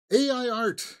AI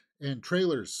art and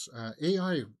trailers,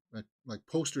 AI like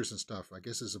posters and stuff, I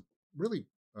guess is a really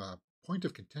point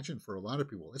of contention for a lot of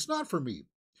people. It's not for me.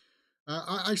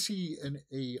 I see an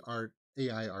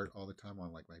AI art all the time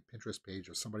on like my Pinterest page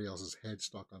of somebody else's head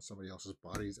stuck on somebody else's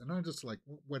bodies, and I'm just like,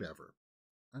 whatever.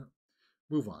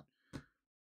 Move on.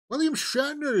 William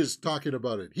Shatner is talking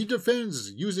about it. He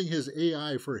defends using his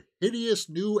AI for hideous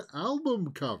new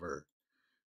album cover.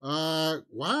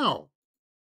 Wow.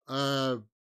 Uh,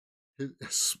 his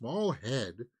small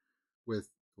head with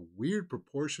a weird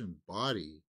proportioned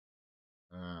body,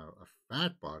 a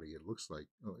fat body. It looks like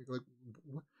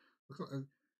what?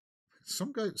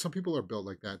 Some people are built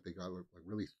like that. They got like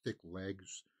really thick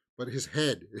legs, but his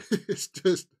head is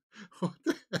just what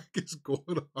the heck is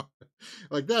going on?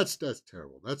 Like that's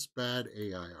terrible. That's bad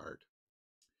AI art.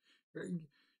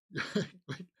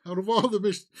 Like out of all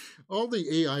the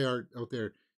AI art out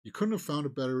there, you couldn't have found a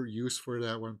better use for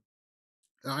that one.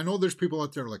 I know there's people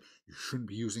out there like you shouldn't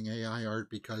be using AI art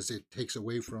because it takes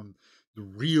away from the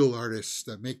real artists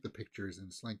that make the pictures, and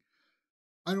it's like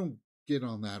I don't get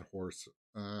on that horse.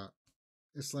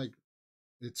 It's like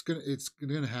it's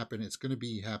gonna happen. It's gonna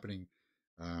be happening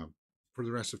for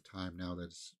the rest of time now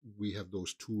that we have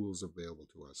those tools available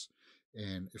to us.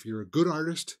 And if you're a good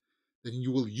artist, then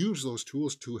you will use those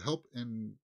tools to help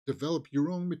and develop your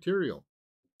own material.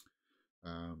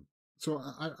 Um, so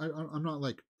I'm not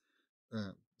like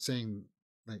saying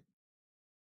like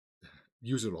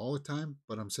use it all the time,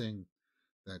 but I'm saying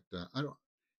that I don't.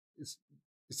 It's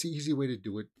it's the easy way to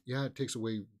do it. Yeah, it takes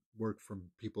away work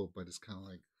from people, but it's kind of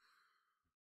like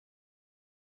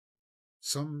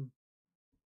some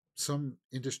some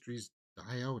industries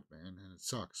die out, man, and it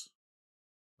sucks.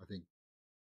 I think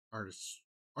artists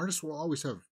artists will always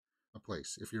have a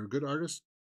place. If you're a good artist,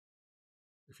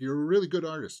 if you're a really good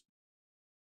artist,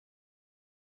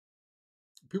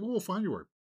 people will find your work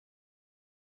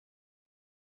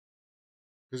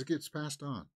because it gets passed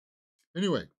on.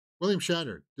 Anyway, William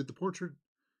Shatner did the portrait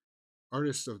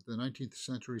artists of the 19th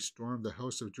century storm the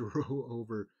House of Giroux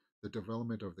over the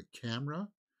development of the camera.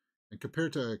 And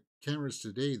compared to cameras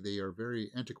today, they are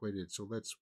very antiquated. So let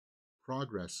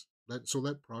progress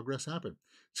happen.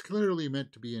 It's clearly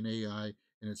meant to be an AI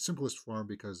in its simplest form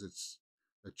because it's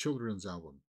a children's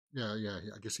album. Yeah, yeah.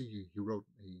 I guess he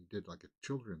did like a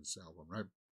children's album, right?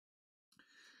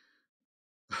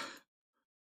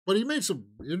 But he made some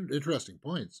interesting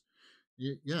points.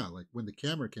 Yeah, like when the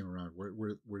camera came around, were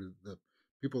the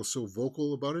people so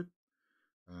vocal about it?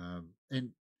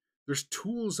 And there's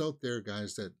tools out there,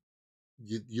 guys, that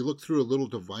you look through a little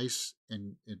device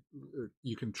and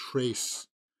you can trace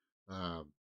uh,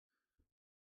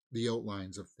 the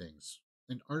outlines of things.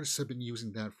 And artists have been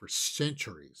using that for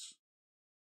centuries.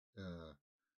 Uh,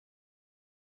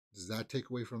 does that take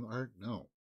away from the art? No.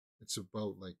 It's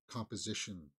about like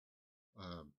composition,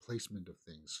 placement of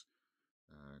things,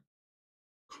 uh,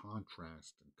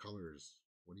 contrast and colors.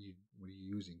 What are you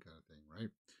using, kind of thing,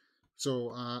 right? So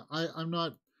I'm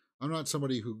not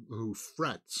somebody who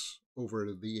frets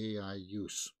over the AI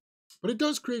use, but it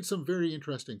does create some very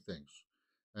interesting things.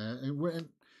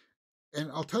 And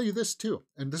I'll tell you this too,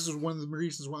 and this is one of the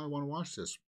reasons why I want to watch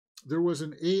this. There was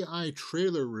an AI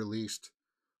trailer released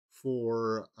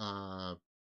for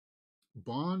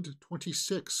Bond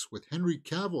 26 with Henry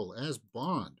Cavill as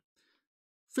Bond.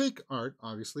 Fake art,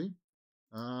 obviously.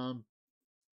 Um,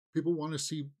 People want to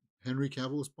see Henry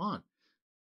Cavill as Bond.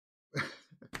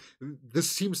 This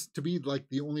seems to be like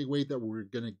the only way that we're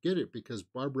going to get it because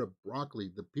Barbara Broccoli,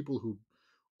 the people who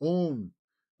own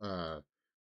uh,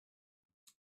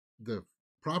 the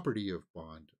property of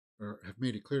Bond, have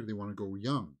made it clear they want to go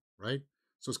young, right?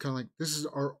 So it's kind of like this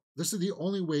is the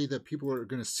only way that people are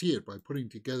going to see it by putting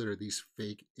together these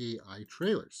fake AI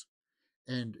trailers.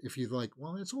 And if you're like,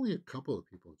 well, it's only a couple of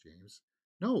people, James.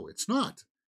 No, it's not.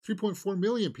 3.4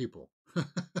 million people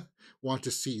want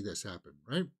to see this happen,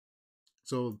 right?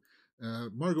 So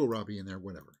Margot Robbie in there,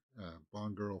 whatever.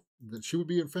 Bond girl, she would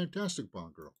be a fantastic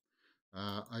Bond girl.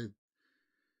 I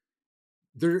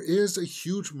There is a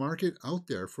huge market out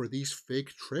there for these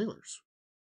fake trailers,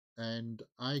 and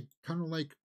I kind of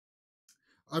like.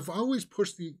 I've always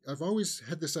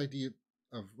had this idea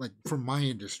of like from my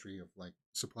industry of like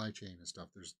supply chain and stuff.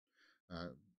 There's uh,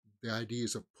 the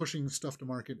ideas of pushing stuff to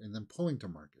market and then pulling to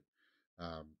market.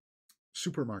 Um,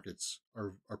 Supermarkets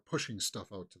are pushing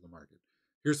stuff out to the market.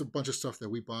 Here's a bunch of stuff that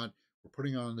we bought. We're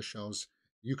putting it on the shelves.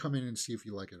 You come in and see if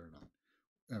you like it or not.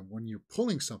 And when you're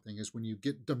pulling something is when you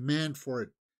get demand for it,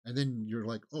 and then you're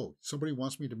like, oh, somebody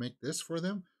wants me to make this for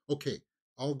them. Okay,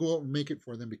 I'll go out and make it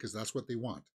for them because that's what they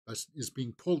want. That's is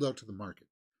being pulled out to the market,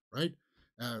 right?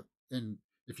 And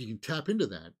if you can tap into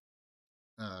that,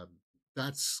 uh,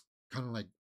 that's kind of like,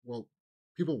 well,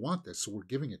 people want this, so we're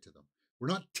giving it to them. We're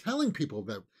not telling people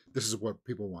that this is what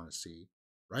people want to see,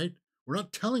 right? We're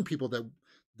not telling people that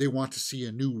they want to see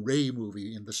a new Rey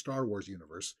movie in the Star Wars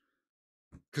universe,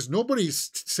 because nobody's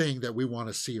saying that we want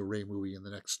to see a Rey movie in the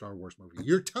next Star Wars movie.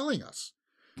 You're telling us,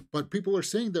 but people are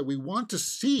saying that we want to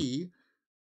see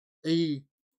a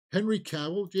Henry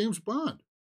Cavill James Bond.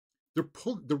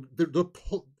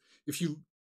 If you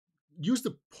use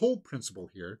the pull principle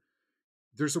here,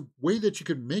 there's a way that you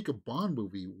can make a Bond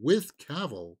movie with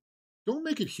Cavill. Don't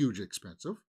make it huge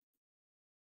expensive.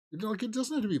 Like, it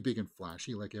doesn't have to be big and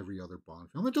flashy like every other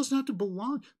Bond film. It doesn't have to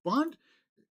belong. Bond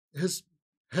has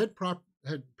had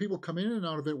people come in and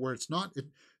out of it where it's not.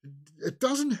 It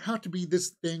doesn't have to be this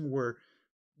thing where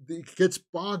it gets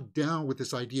bogged down with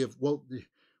this idea of, well,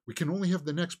 we can only have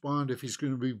the next Bond if he's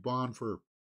going to be Bond for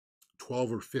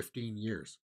 12 or 15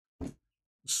 years.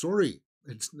 Sorry,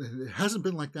 it hasn't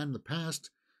been like that in the past.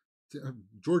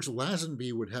 George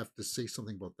Lazenby would have to say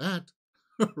something about that,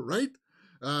 right?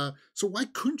 So why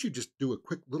couldn't you just do a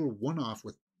quick little one-off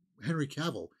with Henry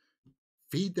Cavill?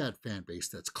 Feed that fan base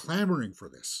that's clamoring for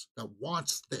this, that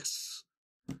wants this,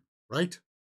 right?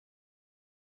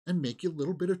 And make you a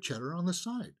little bit of cheddar on the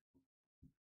side.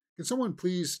 Can someone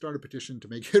please start a petition to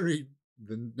make Henry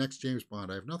the next James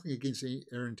Bond? I have nothing against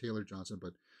Aaron Taylor Johnson,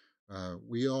 but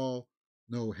we all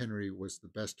know Henry was the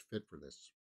best fit for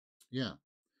this. Yeah.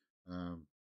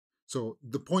 So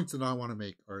the points that I want to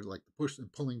make are like the push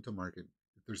and pulling to market.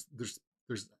 There's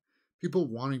people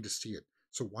wanting to see it.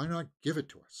 So why not give it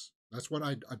to us? That's what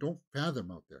I don't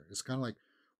fathom out there. It's kind of like,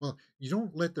 well, you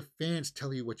don't let the fans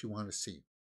tell you what you want to see.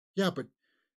 Yeah, but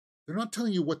they're not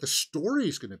telling you what the story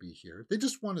is going to be here. They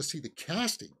just want to see the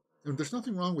casting. And there's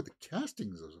nothing wrong with the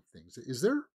castings of things, is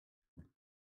there?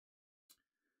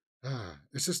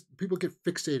 It's just people get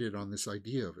fixated on this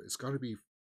idea of it's got to be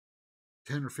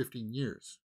 10 or 15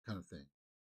 years kind of thing.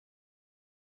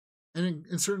 And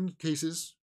in certain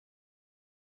cases,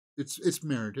 it's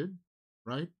merited,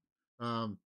 right?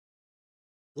 Um,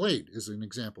 Blade is an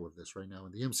example of this right now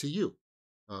in the MCU.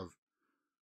 Of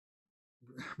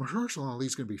Mahershala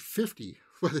Ali's going to be 50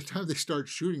 by the time they start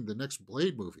shooting the next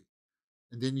Blade movie,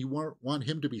 and then you want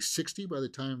him to be 60 by the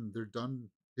time they're done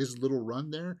his little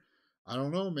run there. I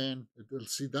don't know, man.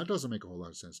 See, that doesn't make a whole lot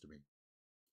of sense to me.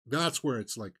 That's where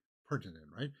it's like pertinent,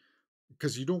 right?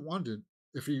 Because you don't want to.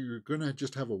 If you're going to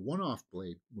just have a one-off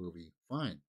Blade movie,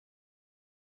 fine.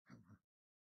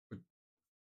 But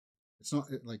it's not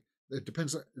like it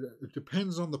depends. It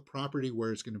depends on the property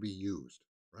where it's going to be used,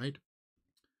 right?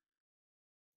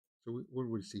 So what do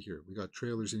we see here? We got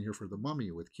trailers in here for The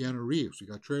Mummy with Keanu Reeves. We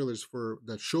got trailers for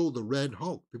that show the Red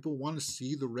Hulk. People want to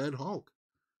see the Red Hulk.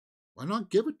 Why not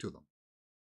give it to them?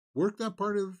 Work that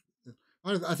part of.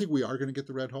 I think we are going to get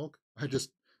the Red Hulk. I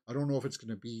don't know if it's going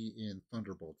to be in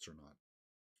Thunderbolts or not,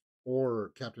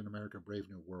 or Captain America: Brave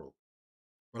New World.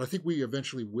 But I think we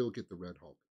eventually will get the Red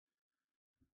Hulk.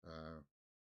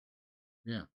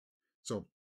 Yeah. So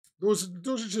those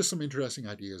are just some interesting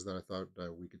ideas that I thought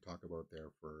we could talk about there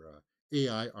for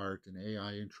AI art and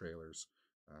AI in trailers.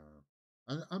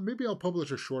 Maybe I'll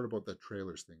publish a short about that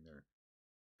trailers thing there,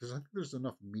 because I think there's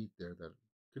enough meat there that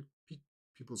could pique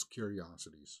people's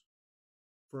curiosities.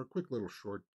 For a quick little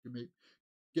short, you may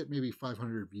get maybe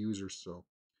 500 views or so.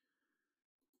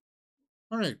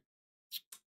 All right,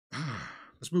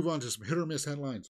 let's move on to some hit or miss headlines.